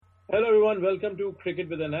Hello, everyone. Welcome to Cricket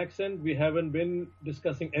with an Accent. We haven't been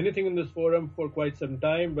discussing anything in this forum for quite some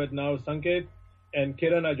time, but now Sanket and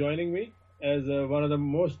Kiran are joining me as one of the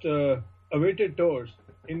most awaited tours.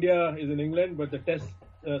 India is in England, but the Test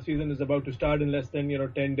season is about to start in less than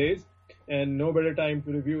 10 days, and no better time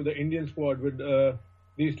to review the Indian squad with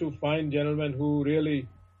these two fine gentlemen who really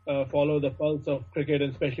follow the pulse of cricket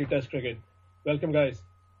and especially Test cricket. Welcome, guys.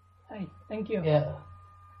 Hi, thank you. Yeah,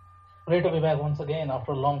 great to be back once again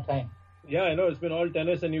after a long time. Yeah, I know it's been all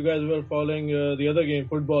tennis, and you guys were following the other game,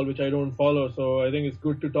 football, which I don't follow. So I think it's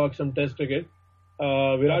good to talk some Test cricket.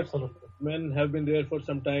 Virat Absolutely. men have been there for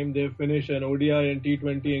some time. They've finished an ODI and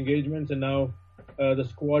T20 engagements, and now the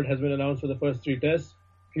squad has been announced for the first three Tests.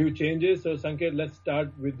 Few changes. So Sanket, let's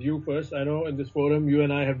start with you first. I know in this forum you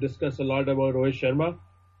and I have discussed a lot about Rohit Sharma.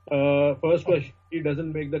 First question: he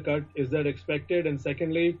doesn't make the cut. Is that expected? And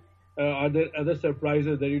secondly, are there other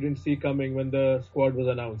surprises that you didn't see coming when the squad was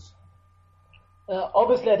announced?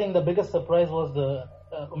 Obviously, I think the biggest surprise was the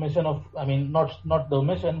omission of, I mean, not the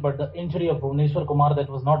omission, but the injury of Bhuvneshwar Kumar that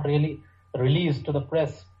was not really released to the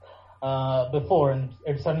press before, and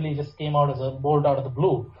it suddenly just came out as a bolt out of the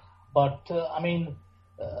blue. But talking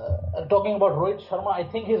about Rohit Sharma, I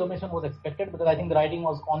think his omission was expected because I think the writing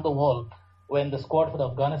was on the wall when the squad for the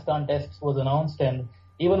Afghanistan Tests was announced, and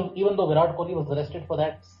even though Virat Kohli was arrested for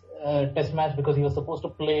that Test match because he was supposed to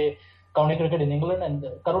play county cricket in England, and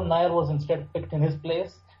Karun Nair was instead picked in his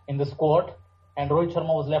place in the squad, and Rohit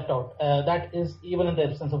Sharma was left out. That is even in the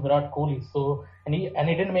absence of Virat Kohli. So and he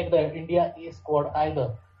didn't make the India A squad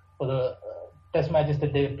either for the Test matches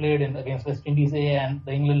that they played in against West Indies A and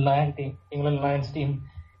the England Lions team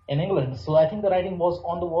in England. So I think the writing was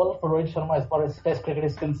on the wall for Rohit Sharma as far as Test cricket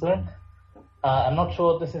is concerned. I'm not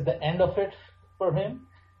sure this is the end of it for him,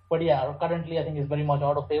 but yeah, currently I think he's very much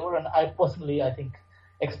out of favor, and I think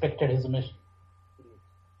expected his omission.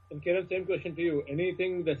 And Kiran, same question to you.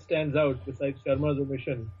 Anything that stands out besides Sharma's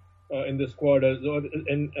omission in the squad?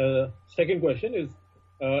 And second question is,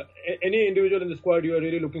 any individual in the squad you are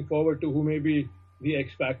really looking forward to who may be the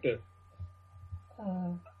X factor?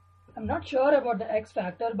 Uh, I'm not sure about the X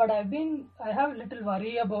factor, but I have a little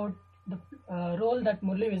worry about the role that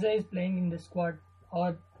Murli Vijay is playing in the squad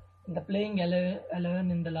or in the playing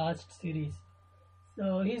 11 in the last series.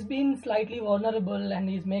 So he's been slightly vulnerable and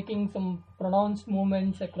he's making some pronounced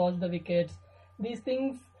movements across the wickets. These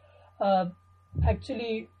things uh,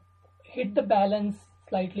 actually hit the balance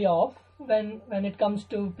slightly off when it comes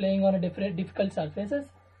to playing on a different difficult surfaces.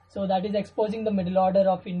 So that is exposing the middle order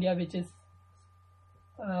of India, which is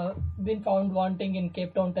been found wanting in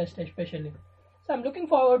Cape Town Test especially. So I'm looking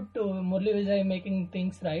forward to Murli Vijay making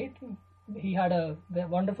things right. He had a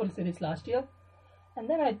wonderful series last year, and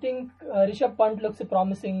then I think Rishabh Pant looks a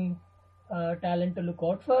promising talent to look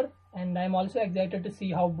out for, and I'm also excited to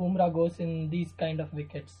see how Bumrah goes in these kind of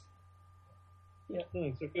wickets. Yeah.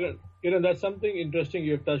 So Kiran, that's something interesting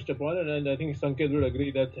you have touched upon, and I think Sanket would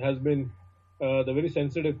agree that has been the very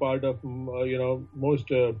sensitive part of most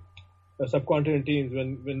subcontinent teams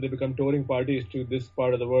when they become touring parties to this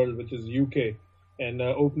part of the world, which is UK. And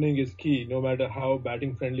opening is key, no matter how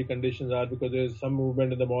batting friendly conditions are, because there's some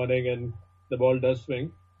movement in the morning and the ball does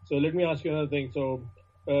swing. So let me ask you another thing. So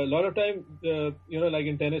a lot of time, like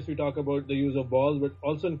in tennis, we talk about the use of balls, but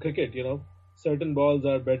also in cricket, certain balls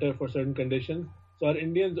are better for certain conditions. So are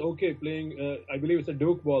Indians okay playing? I believe it's a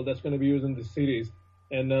Duke ball that's going to be used in this series.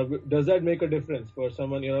 And does that make a difference for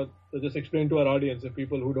someone? So just explain to our audience, if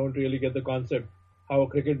people who don't really get the concept, how a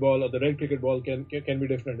cricket ball or the red cricket ball can be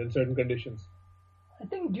different in certain conditions. I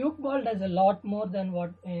think Duke ball does a lot more than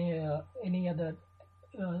what any other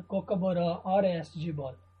Kookaburra or SG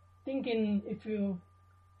ball. Think in if you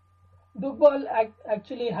Duke ball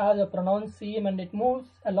actually has a pronounced seam and it moves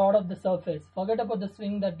a lot of the surface. Forget about the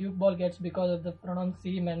swing that Duke ball gets because of the pronounced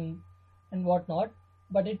seam and whatnot.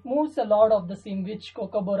 But it moves a lot of the seam which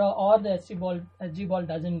Kookaburra or the SG ball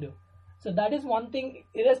doesn't do. So that is one thing,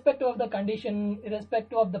 irrespective of the condition,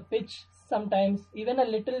 irrespective of the pitch. Sometimes even a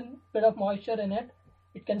little bit of moisture in it,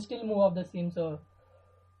 it can still move off the seam. So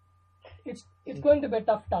it's going to be a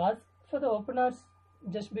tough task for the openers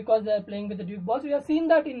just because they are playing with the Duke balls. We have seen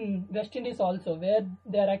that in West Indies also, where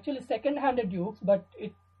they are actually second-handed Dukes, but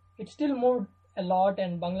it still moved a lot,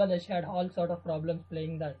 and Bangladesh had all sort of problems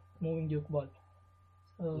playing that moving Duke ball.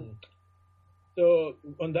 So, So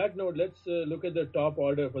on that note, let's look at the top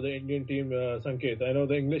order for the Indian team, Sanket. I know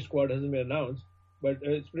the English squad hasn't been announced, but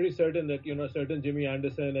it's pretty certain that certain Jimmy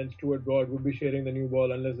Anderson and Stuart Broad would be sharing the new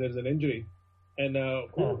ball unless there's an injury. And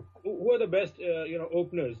who are the best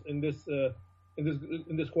openers in this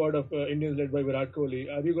squad of Indians led by Virat Kohli?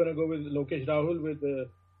 Are you going to go with Lokesh Rahul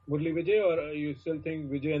with Murli Vijay, or you still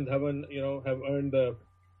think Vijay and Dhawan, have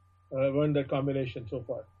earned that combination so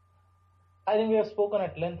far? I think we have spoken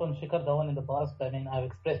at length on Shikhar Dhawan in the past. I mean, I've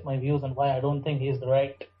expressed my views on why I don't think he's the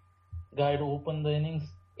right guy to open the innings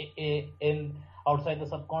in outside the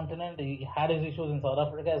subcontinent. He had his issues in South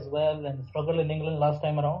Africa as well and struggled in England last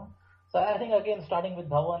time around. So I think again, starting with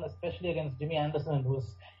Dhawan, especially against Jimmy Anderson,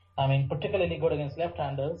 who's particularly good against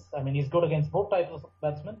left-handers. I mean, he's good against both types of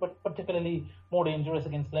batsmen, but particularly more dangerous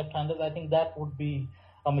against left-handers. I think that would be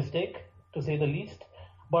a mistake, to say the least.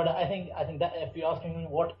 But I think that if you ask me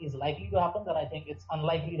what is likely to happen, then I think it's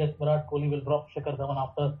unlikely that Virat Kohli will drop Shikhar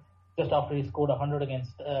Dhawan just after he scored 100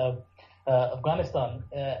 against Afghanistan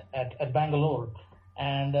at Bangalore.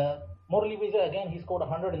 And Murali Vijay, again, he scored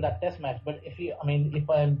 100 in that Test match. But if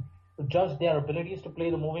I'm to judge their abilities to play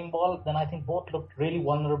the moving ball, then I think both looked really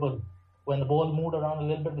vulnerable when the ball moved around a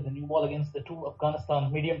little bit with the new ball against the two Afghanistan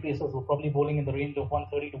medium pacers who were probably bowling in the range of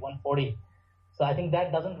 130 to 140. So I think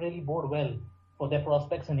that doesn't really bode well for their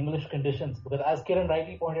prospects in English conditions, because as Kiran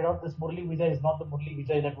rightly pointed out, this Murali Vijay is not the Murali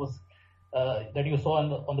Vijay that you saw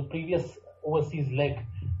on the previous overseas leg,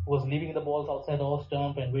 who was leaving the balls outside the off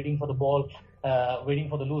stump and waiting for the ball, waiting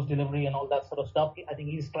for the loose delivery and all that sort of stuff. I think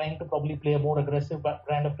he's trying to probably play a more aggressive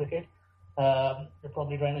brand of cricket,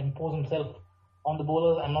 probably trying to impose himself on the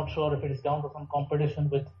bowlers. I'm not sure if it is down to some competition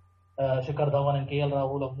with Shikhar Dhawan and KL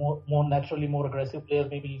Rahul, or more naturally more aggressive players.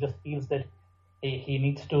 Maybe he just feels that he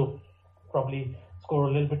needs to probably score a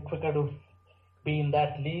little bit quicker to be in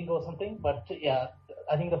that league or something. But yeah,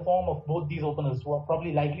 I think the form of both these openers, who are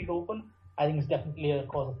probably likely to open, I think is definitely a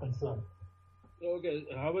cause of concern. Okay,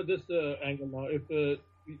 how about this angle now?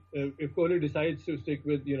 If Kohli decides to stick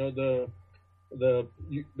with the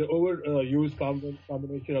overused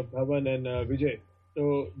combination of Dhawan and Vijay,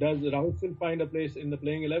 so does Rahul still find a place in the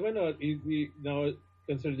playing 11, or is he now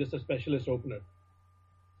considered just a specialist opener?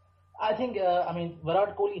 I think,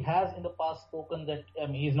 Virat Kohli has in the past spoken that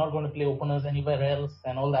he's not going to play openers anywhere else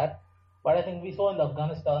and all that. But I think we saw in the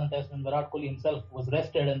Afghanistan test when Virat Kohli himself was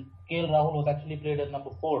rested and KL Rahul was actually played at number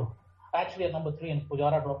 4, actually at number 3, and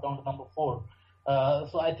Pujara dropped down to number 4.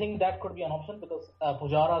 So I think that could be an option, because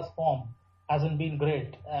Pujara's form hasn't been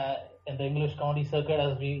great in the English county circuit,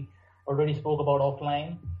 as we already spoke about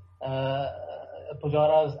offline.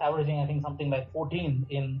 Pujara's averaging, I think, something like 14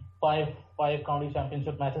 in five county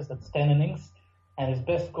championship matches. That's 10 innings, and his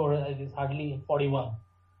best score is hardly 41.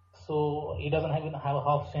 So he doesn't even have a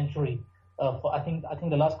half century. I think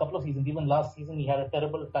the last couple of seasons, even last season, he had a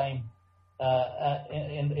terrible time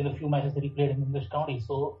in the few matches that he played in English county.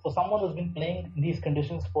 So for someone who's been playing in these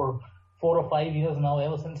conditions for 4 or 5 years now,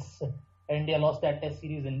 ever since India lost that Test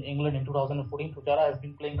series in England in 2014, Pujara has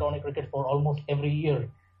been playing county cricket for almost every year.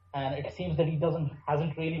 And it seems that he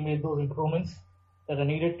hasn't really made those improvements that are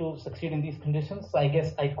needed to succeed in these conditions. So I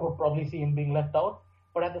guess I could probably see him being left out.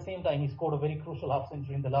 But at the same time, he scored a very crucial half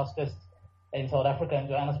century in the last test in South Africa and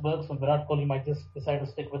Johannesburg. So Virat Kohli might just decide to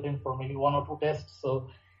stick with him for maybe 1 or 2 tests. So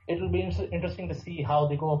it will be interesting to see how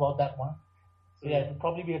they go about that one. So yeah, it will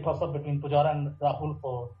probably be a toss-up between Pujara and Rahul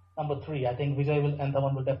for number 3. I think Vijay and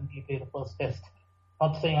Dhawan will definitely play the first test.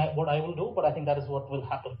 Not saying what I will do, but I think that is what will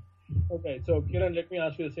happen. Okay, so Kiran, let me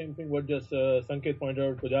ask you the same thing what just Sanket pointed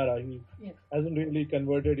out. Pujara, he hasn't really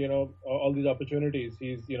converted, all these opportunities.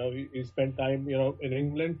 He's spent time, in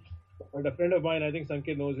England. But a friend of mine, I think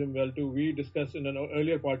Sanket knows him well too. We discussed in an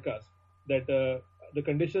earlier podcast that the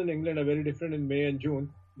conditions in England are very different in May and June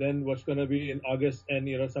than what's going to be in August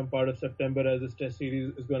and some part of September as this Test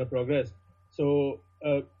series is going to progress. So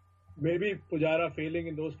maybe Pujara failing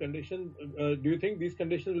in those conditions. Do you think these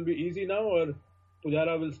conditions will be easy now, or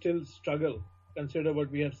Pujara will still struggle, consider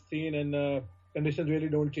what we have seen, and conditions really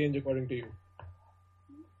don't change according to you?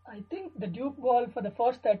 I think the Duke ball for the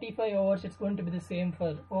first 35 overs, it's going to be the same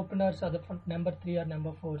for openers or the number 3 or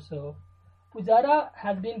number 4. So Pujara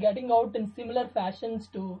has been getting out in similar fashions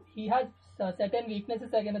to, he has certain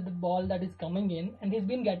weaknesses against the ball that is coming in, and he's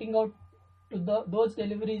been getting out to those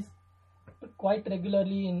deliveries quite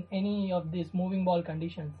regularly in any of these moving ball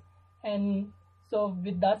conditions. And so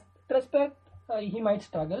with that respect, he might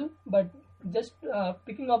struggle, but just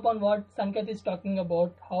picking up on what Sanket is talking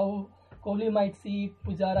about, how Kohli might see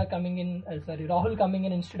Rahul coming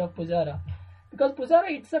in instead of Pujara, because Pujara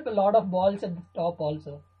hits up a lot of balls at the top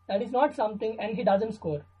also. That is not something, and he doesn't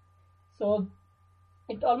score. So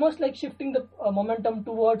it's almost like shifting the momentum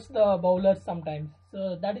towards the bowlers sometimes.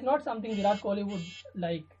 So that is not something Virat Kohli would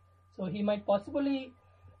like. So he might possibly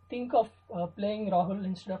think of playing Rahul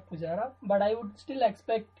instead of Pujara, but I would still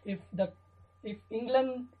expect if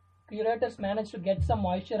England curators manage to get some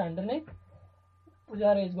moisture underneath,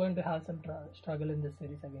 Pujara is going to have some struggle in this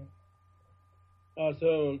series again.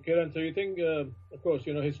 So, Kiran, so you think, of course,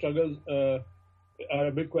 his struggles are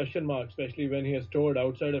a big question mark, especially when he has toured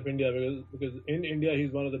outside of India, because in India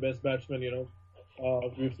he's one of the best batsmen.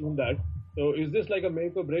 We've seen that. So, is this like a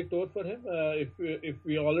make or break tour for him? If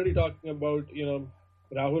we're already talking about,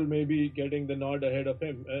 Rahul maybe getting the nod ahead of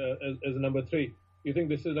him as number three, you think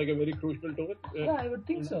this is like a very crucial tour? Yeah, I would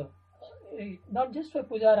think so. Not just for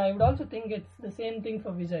Pujara, I would also think it's the same thing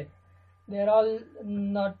for Vijay. They're all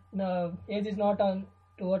not age is not on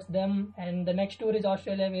towards them, and the next tour is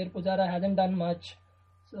Australia, where Pujara hasn't done much.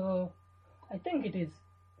 So I think it is.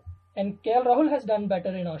 And KL Rahul has done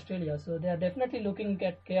better in Australia, so they are definitely looking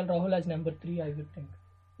at KL Rahul as number three. I would think,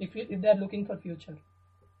 if they are looking for future.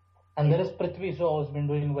 And there is Prithvi Shaw, who's been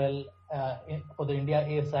doing well for the India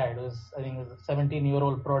A side. I think, is a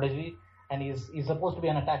 17-year-old prodigy, and he's supposed to be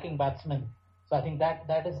an attacking batsman. So I think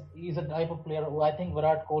he's a type of player who I think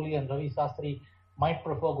Virat Kohli and Ravi Shastri might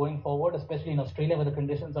prefer going forward, especially in Australia where the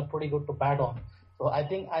conditions are pretty good to bat on. So I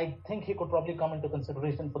think he could probably come into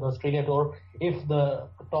consideration for the Australia tour if the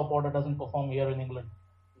top order doesn't perform here in England.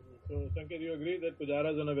 So, Sanket, do you agree that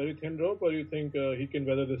Pujara is on a very thin rope, or you think he can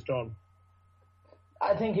weather the storm?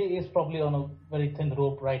 I think he is probably on a very thin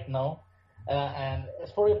rope right now. And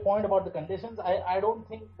as for your point about the conditions, I don't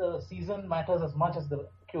think the season matters as much as the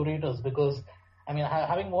curators, because, I mean,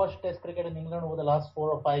 having watched Test cricket in England over the last 4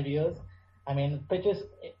 or 5 years, I mean, pitches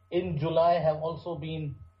in July have also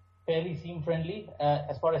been fairly seam friendly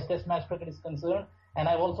as far as Test match cricket is concerned. And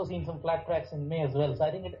I've also seen some flat tracks in May as well. So I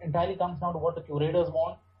think it entirely comes down to what the curators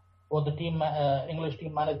want, what the English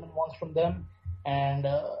team management wants from them, and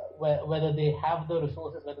whether they have the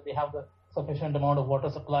resources, whether they have the sufficient amount of water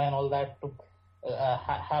supply and all that to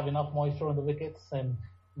have enough moisture on the wickets and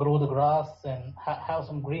grow the grass and have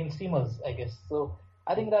some green seamers, I guess. So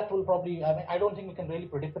I think that will probably, I mean, I don't think we can really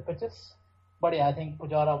predict the pitches, but yeah, I think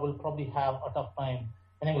Pujara will probably have a tough time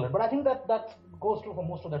in England. But I think that goes true for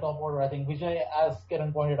most of the top order. I think Vijay, as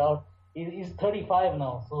Kiran pointed out, he's 35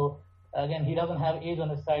 now. So again, he doesn't have age on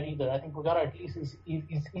his side either. I think Pujara at least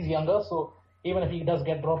is younger. So even if he does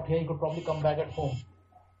get dropped here, he could probably come back at home.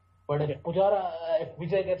 But if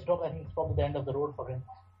Vijay gets dropped, I think it's probably the end of the road for him.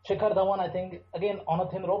 Shikhar Dhawan, I think, again, on a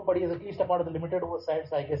thin rope, but he is at least a part of the limited over side,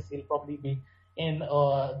 so I guess he'll probably be in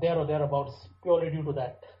there or thereabouts purely due to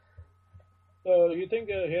that. So you think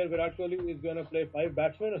here Virat Kohli is going to play 5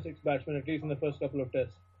 batsmen or 6 batsmen at least in the first couple of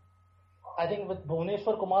tests? I think with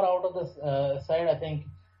Bhuvneshwar Kumar out of this side, I think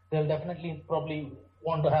they'll definitely probably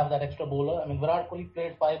want to have that extra bowler. I mean, Virat Kohli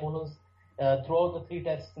played 5 bowlers throughout the 3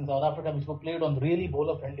 tests in South Africa, which were played on really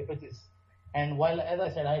bowler-friendly pitches. And while, as I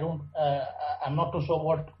said, I'm not too sure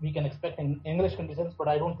what we can expect in English conditions, but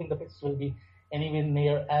I don't think the pitches will be anywhere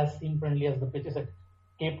near as seam-friendly as the pitches at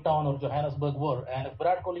Cape Town or Johannesburg were. And if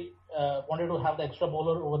Virat Kohli wanted to have the extra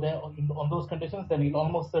bowler over there on those conditions, then he'll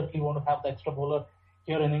almost certainly want to have the extra bowler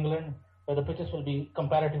here in England, where the pitches will be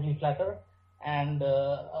comparatively flatter. And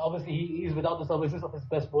obviously, he is without the services of his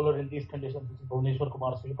best bowler in these conditions, which is Bhuvneshwar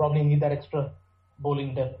Kumar. So you probably need that extra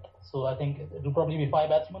bowling depth. So I think it will probably be 5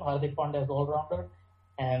 batsmen, Hardik Pandya as the all-rounder,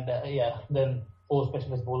 and then 4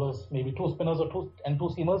 specialist bowlers, maybe 2 spinners or 2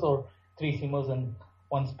 seamers, or 3 seamers and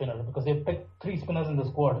 1 spinner, because they've picked 3 spinners in the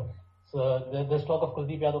squad. So there's talk of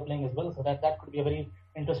Kuldeep Yadav playing as well. So that could be a very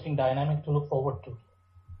interesting dynamic to look forward to.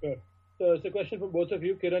 Sure. So it's a question for both of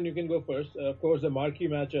you. Kiran, you can go first. Of course, the marquee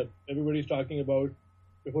matchup everybody's talking about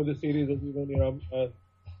before the series was even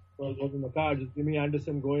was in the cards. Jimmy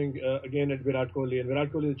Anderson going again at Virat Kohli, and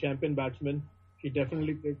Virat Kohli is a champion batsman. He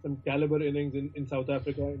definitely played some caliber innings in South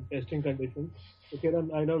Africa in testing conditions. So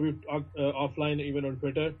Kiran, I know we've talked offline even on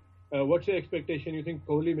Twitter. What's your expectation? You think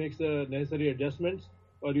Kohli makes the necessary adjustments,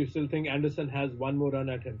 or do you still think Anderson has one more run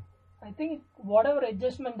at him? I think whatever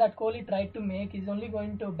adjustment that Kohli tried to make is only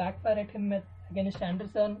going to backfire at him against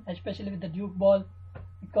Anderson, especially with the Duke ball,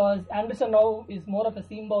 because Anderson now is more of a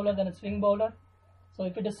seam bowler than a swing bowler. So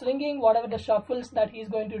if it is swinging, whatever the shuffles that he's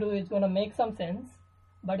going to do is going to make some sense.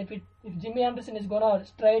 But if Jimmy Anderson is going to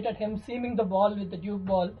straight at him, seaming the ball with the Duke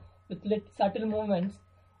ball with subtle movements,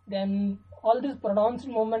 then all these pronounced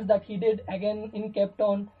movements that he did again in Cape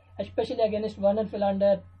Town, especially against Werner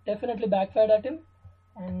Philander, definitely backfired at him.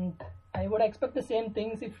 And I would expect the same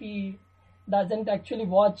things if he doesn't actually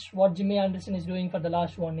watch what Jimmy Anderson is doing for the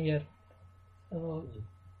last 1 year. So,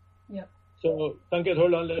 yeah. So, Sanket,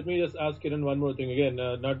 hold on. Let me just ask Kiran one more thing again.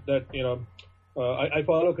 Not that, I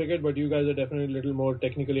follow cricket, but you guys are definitely a little more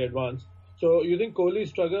technically advanced. So, you think Kohli's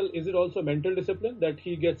struggle, is it also mental discipline that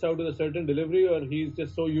he gets out with a certain delivery, or he's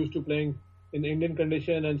just so used to playing in the Indian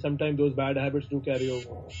condition and sometimes those bad habits do carry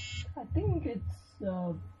over? I think it's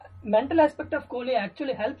mental aspect of Kohli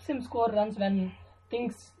actually helps him score runs when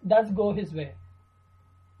things does go his way.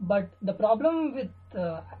 But the problem with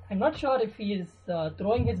I'm not sure if he is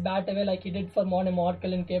throwing his bat away like he did for Mone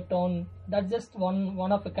Morkel in Cape Town. That's just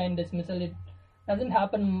one of a kind dismissal. It doesn't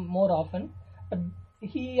happen more often. But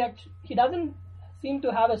he doesn't seem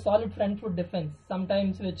to have a solid front foot defense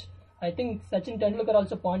sometimes, which I think Sachin Tendulkar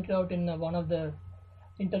also pointed out in one of the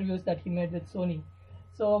interviews that he made with Sony.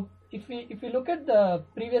 So if we look at the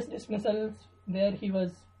previous dismissals where he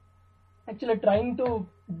was actually trying to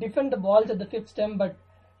defend the balls at the fifth stump, but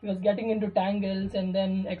he was getting into tangles and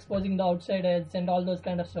then exposing the outside edge and all those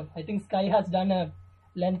kind of stuff. I think Sky has done a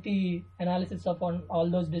lengthy analysis of on all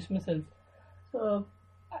those dismissals. So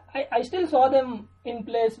I still saw them in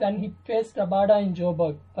place when he faced Rabada in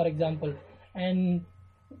Joburg, for example, and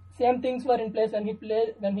same things were in place when he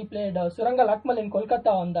played Suranga Lakmal in Kolkata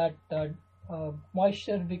on that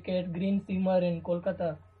moisture wicket green seamer in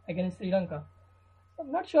Kolkata against Sri Lanka.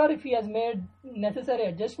 I'm not sure if he has made necessary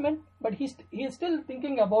adjustment, but he's still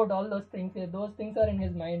thinking about all those things. Those things are in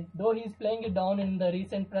his mind. Though he's playing it down in the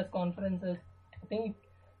recent press conferences, I think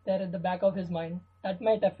they're at the back of his mind. That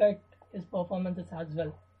might affect his performances as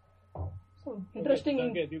well. So interesting.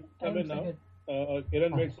 Okay, you come in now.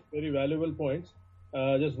 Kiran made some very valuable points.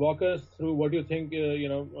 Just walk us through what you think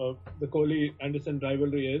the Kohli-Anderson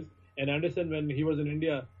rivalry is. And Anderson, when he was in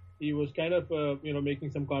India, he was kind of making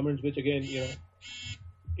some comments which again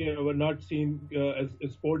were not seen as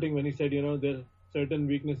sporting when he said there are certain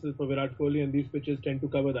weaknesses for Virat Kohli and these pitches tend to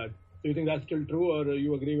cover that. So you think that's still true, or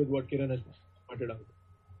you agree with what Kiran has pointed out?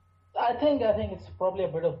 I think it's probably a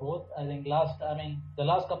bit of both. I think the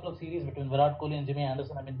last couple of series between Virat Kohli and Jimmy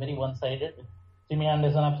Anderson have been very one-sided. Jimmy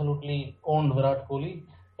Anderson absolutely owned Virat Kohli,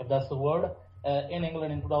 if that's the word, in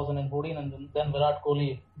England in 2014, and then Virat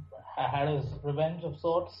Kohli had his revenge of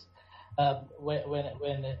sorts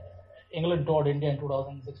when England toured India in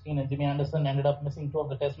 2016, and Jimmy Anderson ended up missing 2 of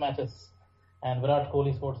the Test matches, and Virat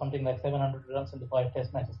Kohli scored something like 700 runs in the 5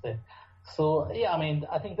 Test matches there. So yeah,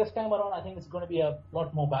 I think this time around, I think it's going to be a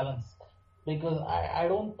lot more balanced, because I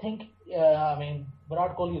don't think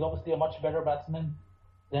Virat Kohli is obviously a much better batsman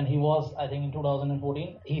than he was, I think, in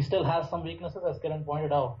 2014. He still has some weaknesses, as Kiran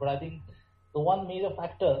pointed out, but I think the one major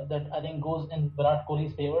factor that I think goes in Virat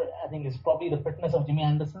Kohli's favor, I think, is probably the fitness of Jimmy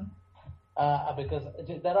Anderson, because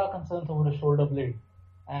there are concerns over his shoulder blade,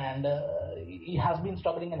 and he has been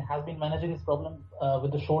struggling and has been managing his problem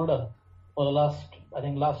with the shoulder for the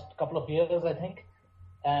last couple of years, I think.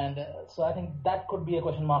 And so I think that could be a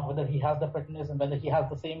question mark, whether he has the fitness and whether he has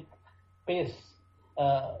the same pace,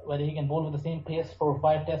 whether he can bowl with the same pace for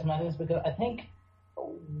 5 Test matches, because I think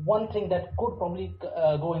one thing that could probably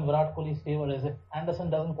go in Virat Kohli's favor is if Anderson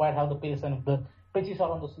doesn't quite have the pace and if the pitches are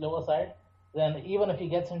on the slower side, then even if he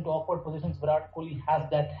gets into awkward positions, Virat Kohli has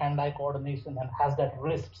that hand-eye coordination and has that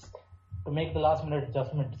wrists to make the last-minute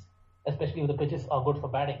adjustments, especially if the pitches are good for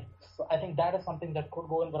batting. So I think that is something that could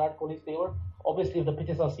go in Virat Kohli's favor. Obviously, if the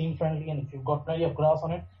pitches are seam-friendly and if you've got plenty of grass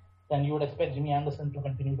on it, then you would expect Jimmy Anderson to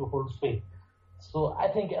continue to hold sway. So I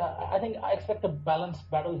think I expect a balanced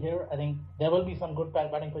battle here. I think there will be some good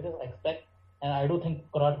batting pitches, I expect, and I do think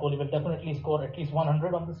Virat Kohli will definitely score at least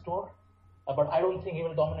 100 on this tour. But I don't think he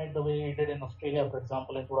will dominate the way he did in Australia, for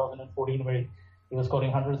example, in 2014, where he was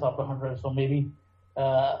scoring hundreds after hundreds. So maybe,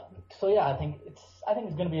 I think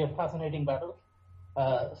it's going to be a fascinating battle.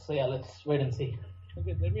 Let's wait and see.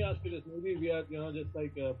 Okay, let me ask you this. Maybe we are, just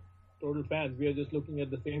like total fans, we are just looking at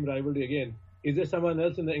the same rivalry again. Is there someone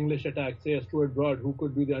else in the English attack, say a Stuart Broad, who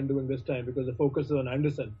could be the undoing this time? Because the focus is on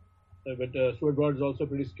Anderson. But Stuart Broad is also a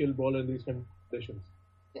pretty skilled bowler in these conditions.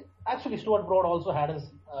 Actually, Stuart Broad also had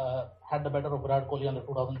the better of Virat Kohli on the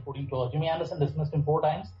 2014 tour. Jimmy Anderson dismissed him 4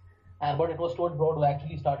 times, but it was Stuart Broad who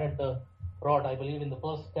actually started the Broad, I believe, in the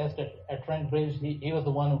first test at Trent Bridge. He was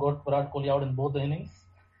the one who got Virat Kohli out in both the innings.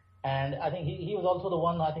 And I think he was also the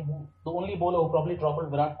one, the only bowler who probably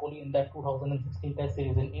toppled Virat Kohli in that 2016 Test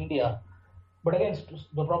series in India. But again,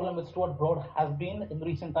 the problem with Stuart Broad has been, in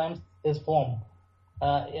recent times, his form.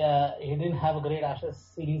 He didn't have a great Ashes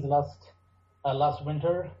series last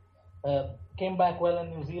winter. Came back well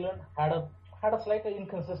in New Zealand. Had a slightly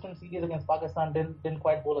inconsistent series against Pakistan. Didn't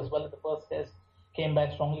quite bowl as well at the first test. Came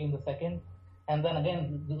back strongly in the second. And then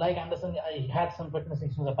again, like Anderson, he had some fitness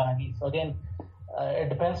issues apparently. So again, it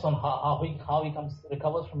depends on how he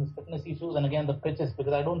recovers from his fitness issues, and again the pitches,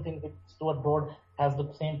 because I don't think Stuart Broad has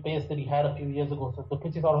the same pace that he had a few years ago. So if the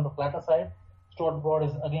pitches are on the flatter side, Stuart Broad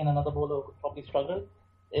is again another bowler who could probably struggle.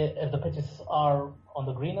 If the pitches are on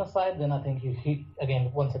the greener side, then I think he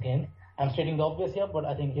once again, I'm stating the obvious here, but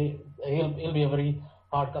I think he'll be a very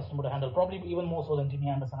hard customer to handle, probably even more so than Jimmy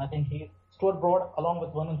Anderson. I think Stuart Broad, along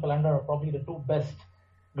with Vernon Philander, are probably the 2 best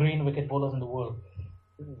green wicket bowlers in the world.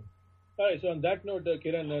 All right. So on that note,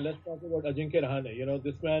 Kiran, let's talk about Ajinkya Rahane.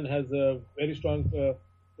 This man has a very strong,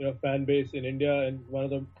 fan base in India and one of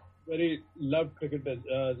the very loved cricketers,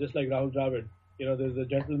 just like Rahul Dravid. There's a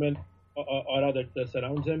gentleman aura that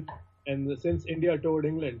surrounds him. And since India toured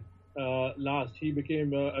England last, he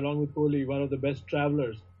became, along with Kohli, one of the best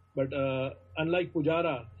travelers. But unlike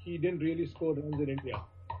Pujara, he didn't really score runs in India.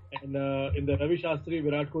 And in the Ravi Shastri,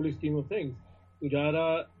 Virat Kohli scheme of things,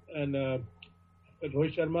 Pujara and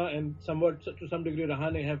Rohit Sharma and somewhat to some degree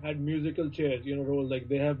Rahane have had musical chairs, roles like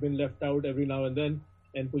they have been left out every now and then.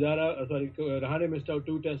 And Rahane missed out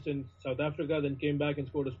 2 tests in South Africa, then came back and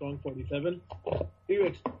scored a strong 47. Do you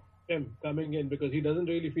expect him coming in because he doesn't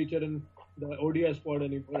really feature in the ODI squad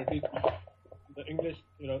anymore, at least the English,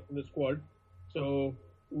 in the squad. So,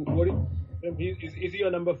 what do is he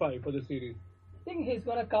your number 5 for the series? I think he's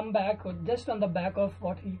gonna come back just on the back of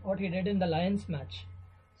what he did in the Lions match.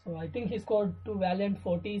 So I think he scored 2 valiant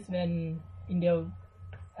 40s when India's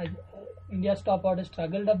top order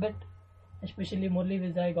struggled a bit, especially Murli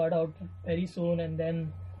Vijay got out very soon, and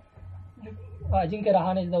then Ajinkya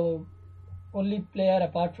Rahane is the only player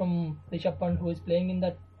apart from Rishabh Pant who is playing in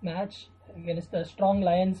that match against the strong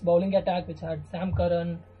Lions bowling attack, which had Sam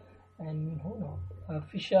Curran and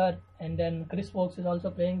Fisher, and then Chris Wokes is also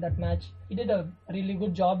playing that match. He did a really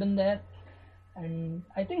good job in there, and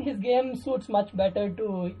I think his game suits much better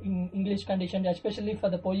to English conditions, especially for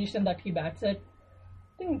the position that he bats at. I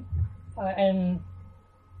think, and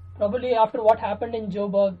probably after what happened in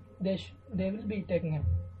Joburg, they will be taking him.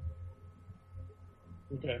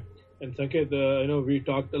 Okay. And Sanket, I know we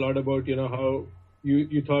talked a lot about how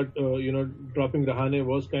you thought dropping Rahane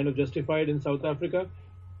was kind of justified in South Africa.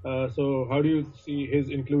 So how do you see his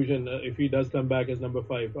inclusion if he does come back as number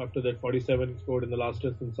 5 after that 47 scored in the last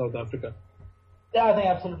test in South Africa? Yeah, I think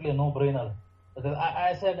absolutely a no-brainer. Because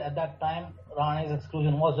I said at that time Rahane's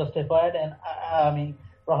exclusion was justified, and I mean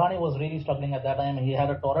Rahane was really struggling at that time. He had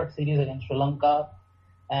a torrid series against Sri Lanka,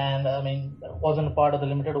 and wasn't a part of the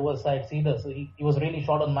limited overs sides either. So he was really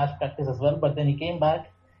short on match practice as well. But then he came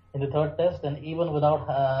back in the third test, and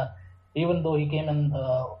even though he came in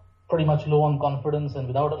pretty much low on confidence and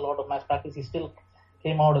without a lot of match practice, he still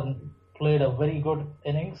came out and played a very good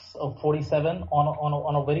innings of 47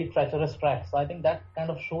 on a very treacherous track. So I think that kind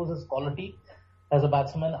of shows his quality as a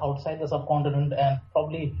batsman outside the subcontinent, and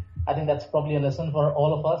I think that's probably a lesson for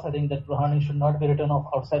all of us. I think that Rahane should not be written off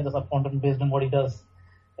outside the subcontinent based on what he does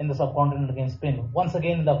in the subcontinent against spin. Once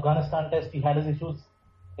again, in the Afghanistan test, he had his issues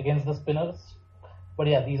against the spinners. But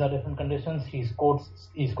yeah, these are different conditions. He scored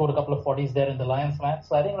a couple of 40s there in the Lions match.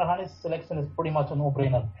 So I think Rahane's selection is pretty much a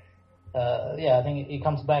no-brainer. I think he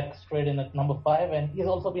comes back straight in at number 5, and he's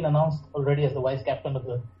also been announced already as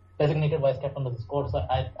the designated vice captain of the squad. So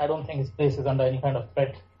I don't think his place is under any kind of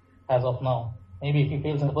threat as of now. Maybe if he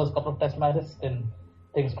fails in the first couple of test matches, then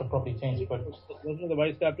things could probably change. But wasn't he the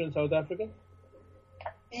vice captain in South Africa?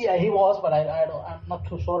 Yeah, he was, but I'm not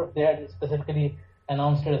too sure if they had specifically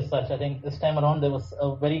announced it as such. I think this time around there was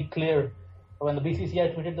a very clear, when the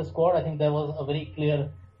BCCI tweeted the squad, I think there was a very clear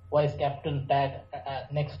vice captain tag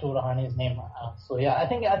next to Rahane's name. I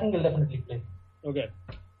think he'll definitely play. Okay.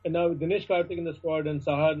 And now Dinesh Karthik in the squad and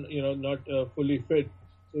Saha, not fully fit.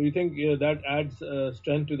 So you think that adds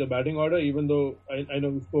strength to the batting order, even though I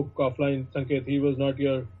know we spoke offline, Sanket, he was not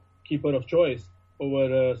your keeper of choice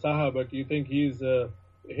over Saha, but you think his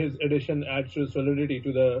addition adds to solidity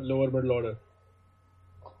to the lower middle order?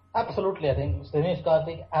 Absolutely. I think Dinesh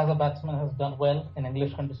Karthik as a batsman has done well in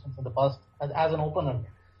English conditions in the past as an opener.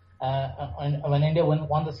 And when India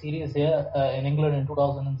won the series here in England in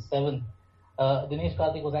 2007, Dinesh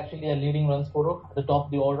Karthik was actually a leading run scorer at the top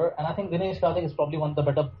of the order, and I think Dinesh Karthik is probably one of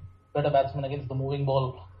the better batsmen against the moving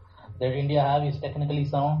ball that India have. He's technically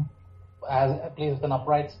sound, plays with an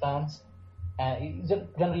upright stance, and he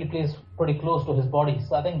generally plays pretty close to his body.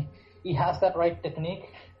 So I think he has that right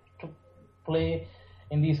technique to play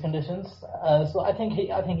in these conditions. So I think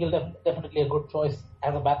he'll definitely a good choice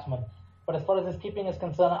as a batsman. But as far as his keeping is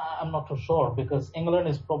concerned, I'm not too sure, because England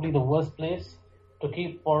is probably the worst place to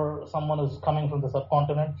keep for someone who's coming from the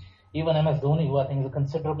subcontinent. Even MS Dhoni, who I think is a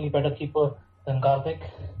considerably better keeper than Karthik,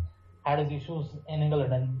 had his issues in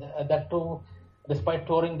England, and that too, despite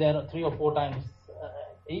touring there 3 or 4 times.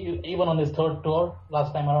 Even on his third tour,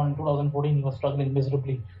 last time around in 2014, he was struggling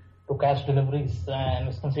miserably to catch deliveries and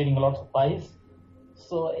was conceding lots of buys.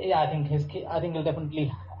 So yeah, I think he'll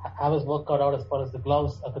definitely have his work cut out as far as the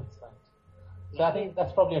gloves are concerned. So I think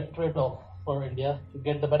that's probably a trade-off for India. You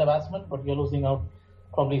get the better batsman, but you're losing out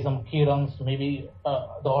probably some key runs, maybe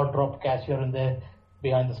the odd drop catch here and there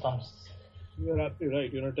behind the stumps. You're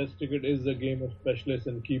absolutely right. Test cricket is a game of specialists,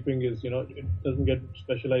 and keeping is, it doesn't get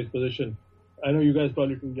specialized position. I know you guys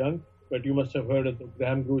probably too young, but you must have heard of the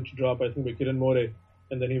Graham Gooch drop, I think, by Kiran More,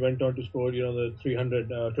 and then he went on to score, the 300,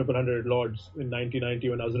 triple hundred Lords in 1990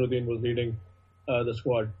 when Azharuddin was leading the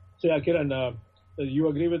squad. So yeah, Kiran, you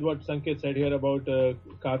agree with what Sanket said here about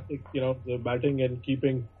Karthik, the batting and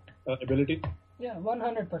keeping ability? Yeah,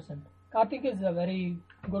 100%. Karthik is a very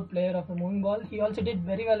good player of the moving ball. He also did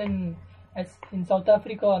very well in South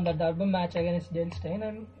Africa on the Durban match against Dale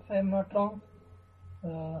Steyn, if I'm not wrong.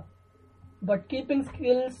 But keeping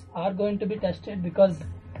skills are going to be tested because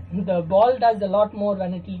the ball does a lot more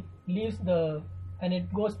when it when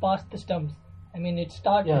it goes past the stumps. I mean, it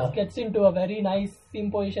gets into a very nice seam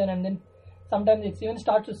position, and then sometimes it even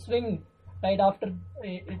starts to swing right after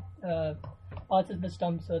it passes the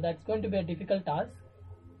stumps. So that's going to be a difficult task.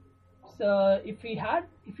 So if he has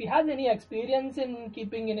any experience in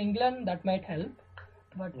keeping in England, that might help.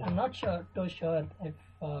 But I'm not too sure if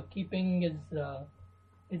keeping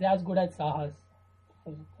is as good as Saha's.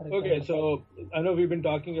 Okay, so I know we've been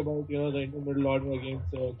talking about the Indian middle order against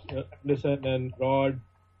Anderson and Rod.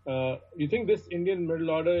 You think this Indian middle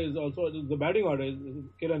order is also the batting order?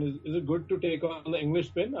 Kiran, is it good to take on the English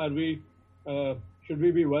spin? Should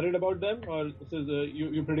we be worried about them, or this is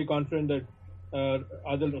you're pretty confident that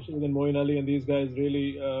Adil Rashid and Moeen Ali and these guys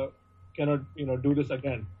really cannot do this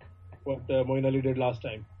again? What Moeen Ali did last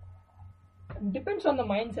time. Depends on the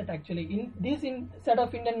mindset actually. These set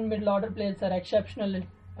of Indian middle order players are exceptional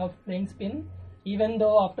of playing spin. Even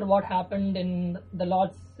though after what happened in the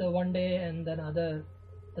Lords one day and then the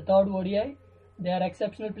third ODI, they are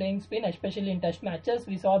exceptional playing spin, especially in Test matches.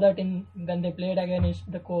 We saw that when they played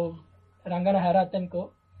against the Rangana Herath and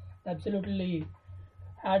co. Absolutely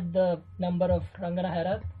had the number of Rangana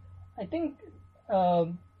Herath. I think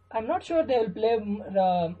I'm not sure they will play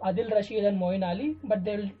Adil Rashid and Moeen Ali, but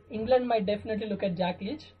England might definitely look at Jack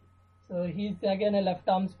Leach. So he's again a left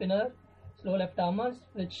arm spinner, slow left armers,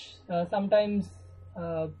 which sometimes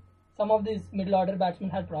some of these middle order batsmen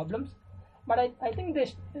had problems. But I think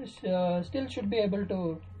they still should be able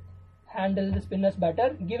to handle the spinners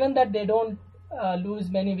better, given that they don't lose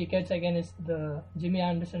many wickets against the Jimmy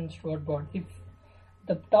Anderson Stuart Broad. If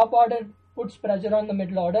the top order puts pressure on the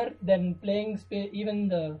middle order, then playing even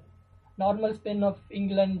the normal spin of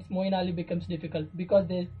England's Moeen Ali becomes difficult because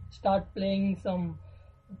they start playing some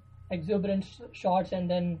exuberant shots and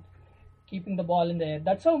then keeping the ball in the air.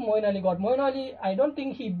 That's how Moeen Ali got. Moeen Ali, I don't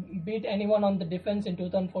think he beat anyone on the defense in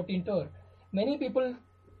 2014 tour. Many people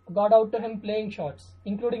got out to him playing shots,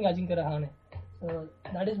 including Ajinkya Rahane. So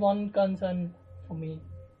that is one concern for me.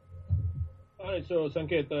 All right, so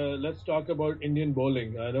Sanket, let's talk about Indian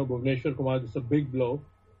bowling. I know Bhuvneshwar Kumar is a big blow,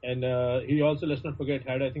 and he also, let's not forget,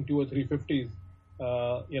 had I think 2 or 3 50s,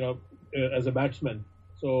 as a batsman.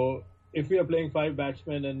 So if we are playing 5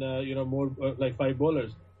 batsmen and more like 5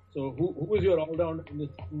 bowlers, so who is your all-round in this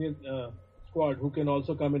Indian squad who can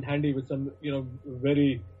also come in handy with some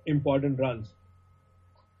very important runs?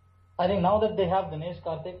 I think now that they have Dinesh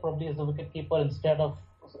Karthik probably as the wicketkeeper instead of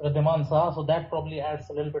Wriddhiman Saha, so that probably adds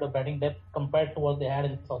a little bit of batting depth compared to what they had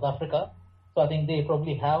in South Africa. So I think they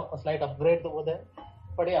probably have a slight upgrade over there.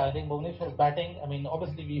 But yeah, I think Bhuvneshwar's batting, I mean,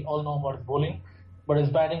 obviously we all know about his bowling, but his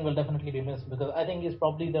batting will definitely be missed because I think he's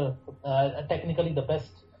probably technically the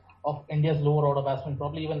best of India's lower order batsmen,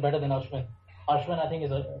 probably even better than Ashwin. Ashwin, I think,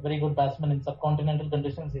 is a very good batsman in subcontinental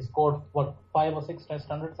conditions. He scored, 5 or 6 Test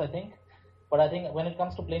hundreds, I think. But I think when it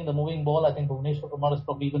comes to playing the moving ball, I think Bhuvneshwar Kumar is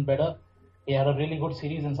probably even better. He had a really good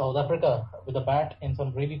series in South Africa with a bat in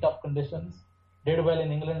some really tough conditions. Did well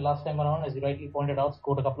in England last time around, as you rightly pointed out,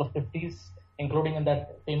 scored a couple of 50s, including in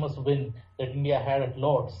that famous win that India had at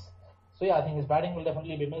Lords. So yeah, I think his batting will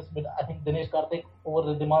definitely be missed, but I think Dinesh Karthik over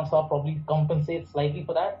Wriddhiman Saha probably compensates slightly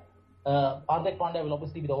for that. Hardik Pandya will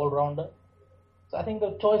obviously be the all-rounder. So I think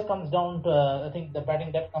the choice comes down to, I think the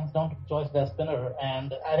batting depth comes down to the choice of their spinner.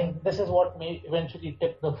 And I think this is what may eventually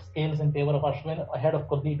tip the scales in favor of Ashwin ahead of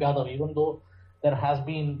Kuldeep Yadav, even though there has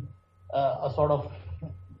been a sort of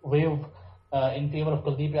wave in favor of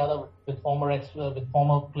Kuldeep Yadav with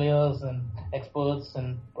former players and experts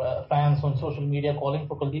and fans on social media calling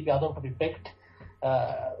for Kuldeep Yadav to be picked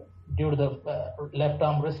due to the left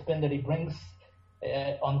arm wrist spin that he brings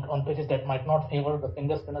on pitches that might not favor the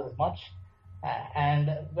finger spinners as much.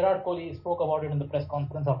 And Virat Kohli spoke about it in the press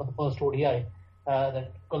conference after the first ODI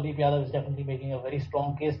that Kuldeep Yadav is definitely making a very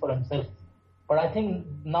strong case for himself. But I think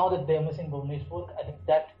now that they're missing Bhuvneshwar, I think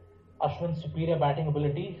that Ashwin's superior batting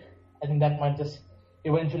ability, I think that might just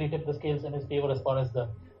eventually tip the scales in his favor as far as the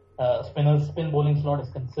spin bowling slot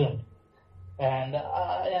is concerned. And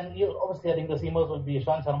you obviously, I think the seamers will be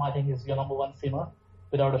Ishant Sharma. I think is your number one seamer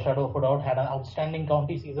without a shadow of a doubt. Had an outstanding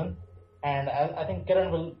county season, and I think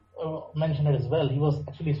Kiran will mention it as well. He was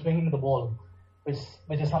actually swinging the ball, which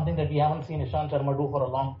is something that we haven't seen Ishant Sharma do for a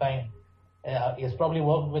long time. He has probably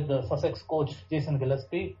worked with the Sussex coach Jason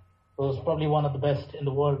Gillespie, who's probably one of the best in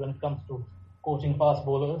the world when it comes to coaching fast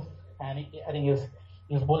bowlers. And I think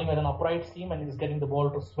he's bowling with an upright seam and he's getting the ball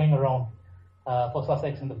to swing around for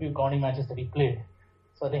Sussex in the few county matches that he played.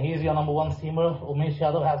 So I think he's your number one seamer. Umesh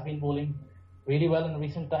Yadav has been bowling really well in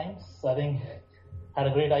recent times. I think had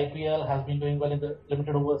a great IPL, has been doing well in the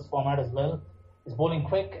limited overs format as well. He's bowling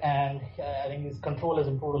quick and I think his control has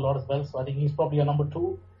improved a lot as well. So I think he's probably a number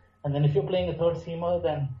two. And then if you're playing a third seamer,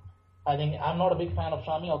 then I think I'm not a big fan of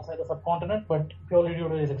Shami outside the subcontinent, but purely due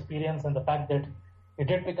to his experience and the fact that he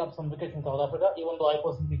did pick up some wickets in South Africa, even though I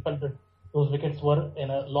personally felt that those wickets were in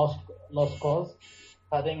a lost cause.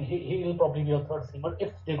 I think he'll probably be a third seamer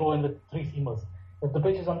if they go in with three seamers. If the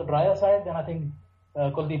pitch is on the drier side, then I think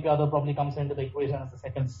Kuldeep Yadav probably comes into the equation as the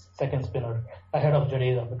second spinner ahead of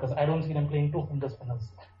Jadeja, because I don't see them playing two finger spinners.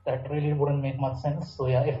 That really wouldn't make much sense. So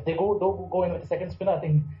yeah, if they go in with the second spinner, I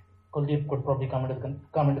think Kuldeep could probably come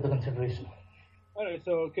into the consideration. All right,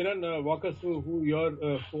 so Kiran, walk us through who your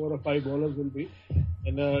 4 or 5 bowlers will be.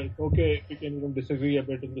 And it's okay if we can even disagree a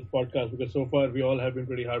bit in this podcast, because so far we all have been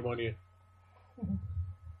pretty harmonious. I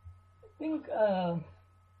think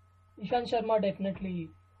Ishant Sharma definitely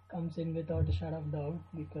comes in without a shadow of doubt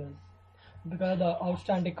because of the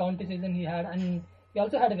outstanding county season he had, and he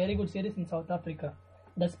also had a very good series in South Africa.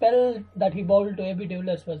 The spell that he bowled to AB de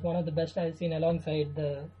Villiers was one of the best I've seen, alongside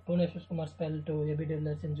the Bhuvneshwar Kumar spell to AB de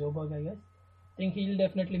Villiers in Joburg, I guess. I think he'll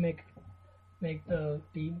definitely make the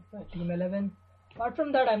team 11. Apart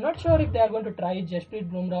from that, I'm not sure if they are going to try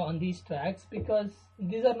Jasprit Bumrah on these tracks, because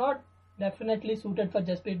these are not definitely suited for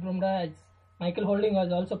Jasprit Bumrah, as Michael Holding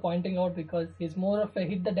was also pointing out, because he's more of a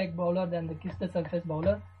hit the deck bowler than the kiss the surface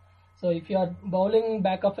bowler. So if you are bowling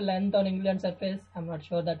back of a length on England surface, I'm not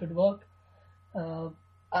sure that would work. Can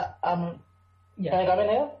I come in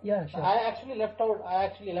here? Yeah, sure. I actually left out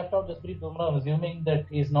Jasprit Bumrah, assuming that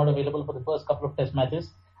he's not available for the first couple of test matches.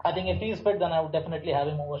 I think if he's fit, then I would definitely have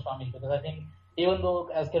him over Shami, because I think even though,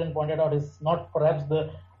 as Kiran pointed out, he's not perhaps the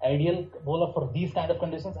ideal bowler for these kind of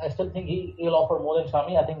conditions, I still think he'll offer more than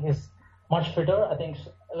Shami. I think he's much fitter. I think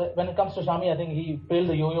when it comes to Shami, I think he failed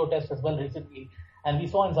the yo-yo test as well recently, and we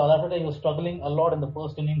saw in South Africa he was struggling a lot in the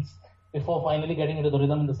first innings before finally getting into the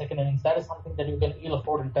rhythm in the second innings. That is something that you can ill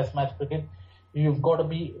afford in test match cricket. You've got to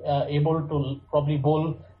be able to probably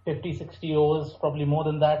bowl 50, 60 overs, probably more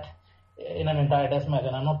than that, in an entire test match,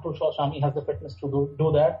 and I'm not too sure Shami has the fitness to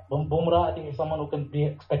do that. Bumrah, I think, is someone who can be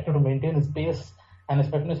expected to maintain his pace and his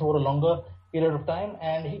fitness over a longer period of time,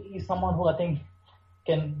 and he's someone who I think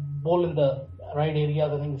can bowl in the right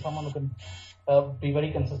areas. I think he's someone who can be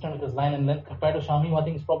very consistent with his line and length, compared to Shami, who I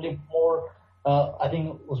think is probably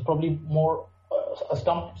more a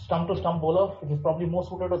stump to stump bowler, which is probably more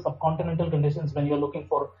suited to subcontinental conditions when you're looking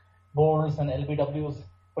for bowls and LBWs.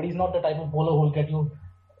 But he's not the type of bowler who will get you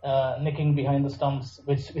nicking behind the stumps,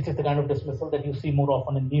 which is the kind of dismissal that you see more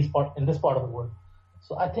often in this part of the world.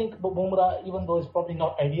 So I think Bumrah, even though he's probably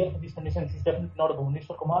not ideal for these conditions, he's definitely not a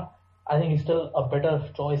Bhuvneshwar Kumar. I think he's still a better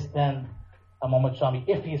choice than Mohammad Shami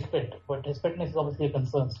if he's fit. But his fitness is obviously a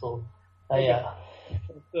concern. So yeah.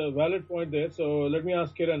 That's a valid point there. So let me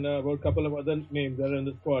ask Kiran about a couple of other names that are in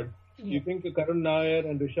the squad. Do you think Karun Nair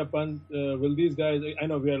and Rishabh Pant, will these guys, I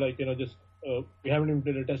know we are we haven't even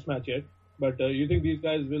played a test match yet, but you think these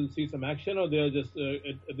guys will see some action, or they are just,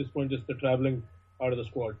 at this point, just traveling out of the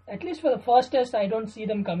squad? At least for the first test, I don't see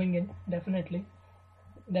them coming in, definitely.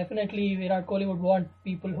 Definitely, Virat Kohli would want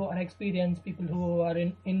people who are experienced, people who are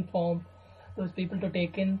in form, those people to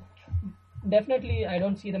take in. Definitely, I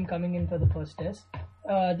don't see them coming in for the first test.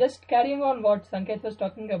 Just carrying on what Sanket was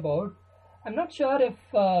talking about, I'm not sure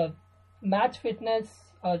if match fitness,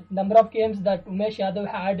 number of games that Umesh Yadav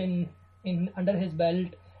had in under his belt,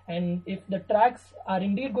 and if the tracks are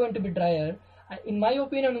indeed going to be drier, in my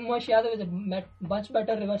opinion, Umesh Yadav is a much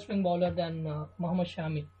better reverse swing bowler than Mohammad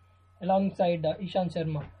Shami, alongside Ishant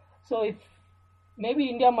Sharma. So if maybe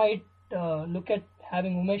India might look at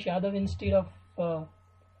having Umesh Yadav instead of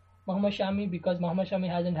Mohammad Shami, because Mohammad Shami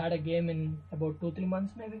hasn't had a game in about 2-3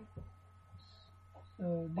 months maybe.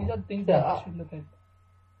 So these are the things that we should look at.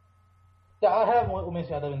 Yeah, I have Umesh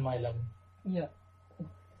Yadav in my 11. Yeah,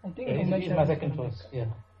 I think he's my second choice. Yeah.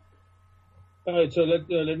 All right, so let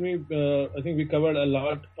me. I think we covered a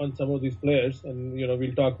lot on some of these players, and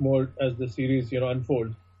we'll talk more as the series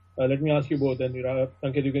unfolds. Let me ask you both, and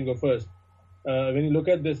Sanket, you can go first. When you look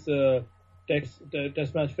at this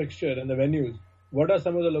test match fixture and the venues, what are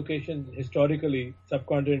some of the locations historically,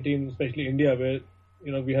 subcontinent teams, especially India, where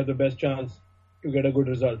we have the best chance to get a good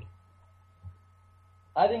result?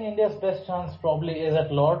 I think India's best chance probably is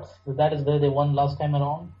at Lords. That is where they won last time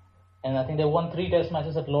around, and I think they won 3 test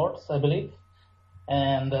matches at Lords, I believe.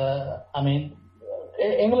 And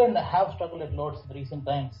England have struggled at Lords in recent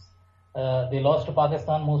times. They lost to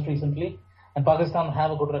Pakistan most recently, and Pakistan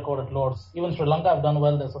have a good record at Lords. Even Sri Lanka have done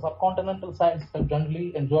well there. So subcontinental sides have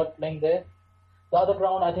generally enjoyed playing there. The other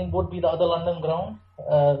ground, I think, would be the other London ground.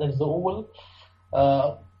 That is the Oval.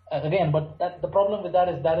 Again, but the problem with that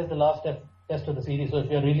is the last test of the series. So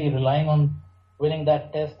if you're really relying on winning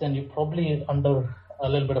that test, then you're probably under a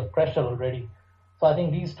little bit of pressure already. So I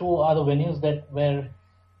think these two are the venues where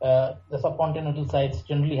the subcontinental sides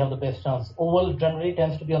generally have the best chance. Oval generally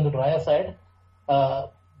tends to be on the drier side.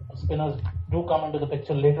 Spinners do come into the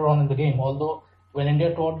picture later on in the game. Although when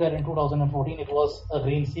India toured there in 2014, it was a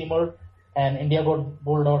green seamer, and India got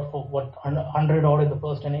bowled out for 100 odd in the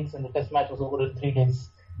first innings, and the test match was over in 3 days.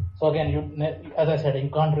 So again, as I said, you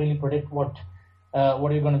can't really predict what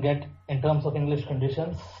you're going to get in terms of English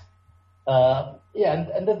conditions. And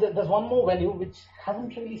there's one more venue which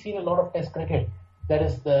hasn't really seen a lot of Test cricket. That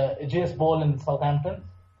is the Ageas Bowl in Southampton.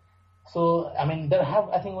 So there have,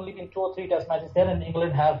 I think, only been 2 or 3 Test matches there, and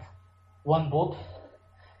England have won both.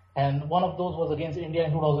 And one of those was against India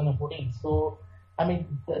in 2014. So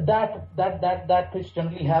that pitch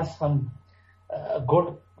generally has some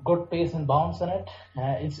good pace and bounce in it.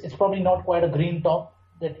 It's probably not quite a green top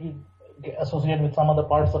that you associate with some other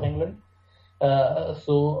parts of England. I'm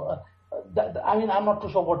not too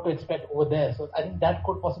sure what to expect over there. So I think that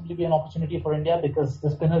could possibly be an opportunity for India, because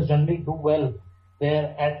the spinners generally do well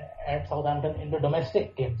there at Southampton in the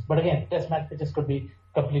domestic games. But again, Test match pitches could be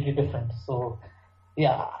completely different. So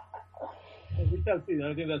yeah. We shall see.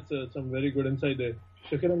 I think that's some very good insight there.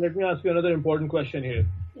 So Kiran, let me ask you another important question here.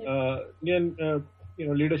 Indian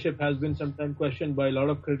leadership has been sometimes questioned by a lot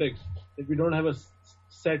of critics that we don't have a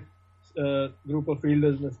set group of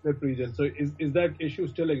fielders in the slip region. So is that issue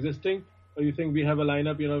still existing, or you think we have a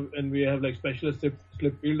lineup, and we have like specialist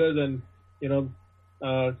slip fielders, and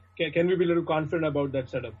can we be a little confident about that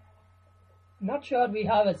setup? Not sure we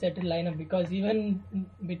have a settled lineup, because even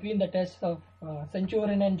between the tests of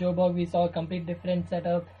Centurion and Joburg, we saw a complete different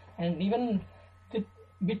setup, and even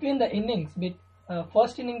between the innings,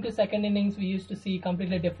 first inning to second innings, we used to see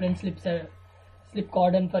completely different slip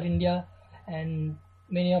cordon for India, and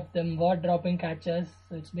many of them were dropping catches,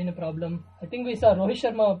 so it's been a problem. I think we saw Rohit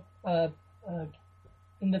Sharma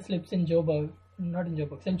in the slips in Joburg, not in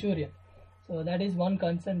Joburg, Centurion. So that is one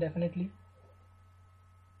concern, definitely.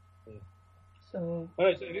 So, all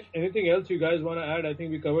right. So anything else you guys want to add? I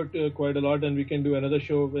think we covered quite a lot, and we can do another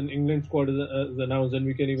show when England squad is announced, and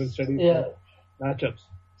we can even study matchups.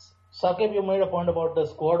 Saqib, you made a point about the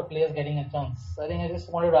squad players getting a chance. I think I just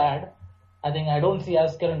wanted to add, I don't see,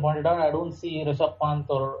 as Kiran pointed out, I don't see Rishabh Pant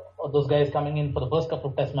or those guys coming in for the first couple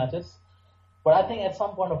of Test matches. But I think at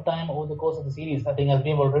some point of time over the course of the series, I think as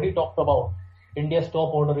we've already talked about, India's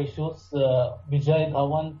top order issues, Vijay,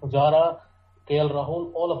 Dhawan, Pujara, KL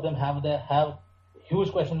Rahul, all of them have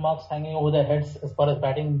huge question marks hanging over their heads as far as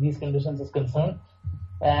batting in these conditions is concerned.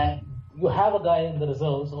 And you have a guy in the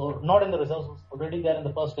reserves, or not in the reserves, who's already there in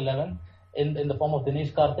the first 11 in the form of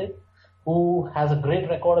Dinesh Karthik, who has a great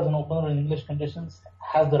record as an opener in English conditions,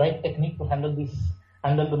 has the right technique to handle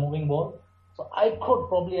the moving ball. So I could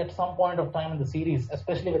probably at some point of time in the series,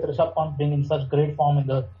 especially with Rishabh Pant being in such great form in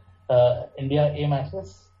the India A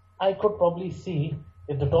matches, I could probably see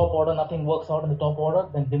if the top order, nothing works out in the top order,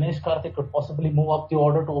 then Dinesh Karthik could possibly move up the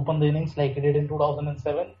order to open the innings like he did in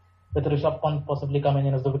 2007, with Rishabh Pant possibly coming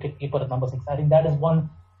in as the wicket keeper at number 6. I think that is one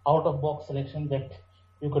out-of-box selection that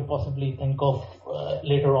you could possibly think of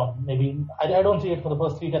later on. Maybe I don't see it for the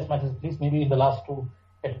first 3 Test matches, at least maybe in the last 2,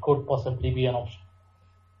 it could possibly be an option.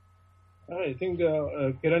 I think,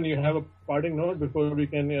 Kiran, you have a parting note before we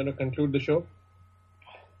can conclude the show?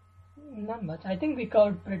 Not much. I think we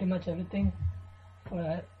covered pretty much everything.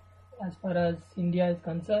 As far as India is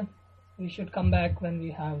concerned, we should come back when we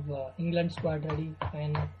have England squad ready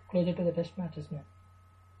and closer to the Test matches, man.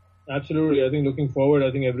 Absolutely. I think looking forward,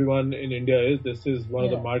 I think everyone in India this is one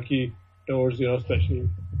of the marquee tours, especially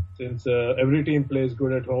since every team plays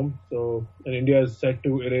good at home. So, and India is set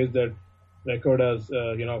to erase that record as,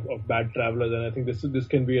 of bad travelers. And I think this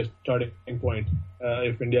can be a starting point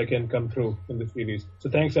if India can come through in the series. So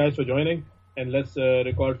thanks guys for joining, and let's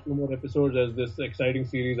record 2 more episodes as this exciting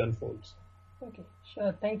series unfolds. Okay,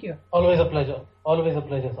 sure. Thank you. Always a pleasure. Always a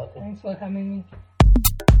pleasure, Satya. Thanks for having me.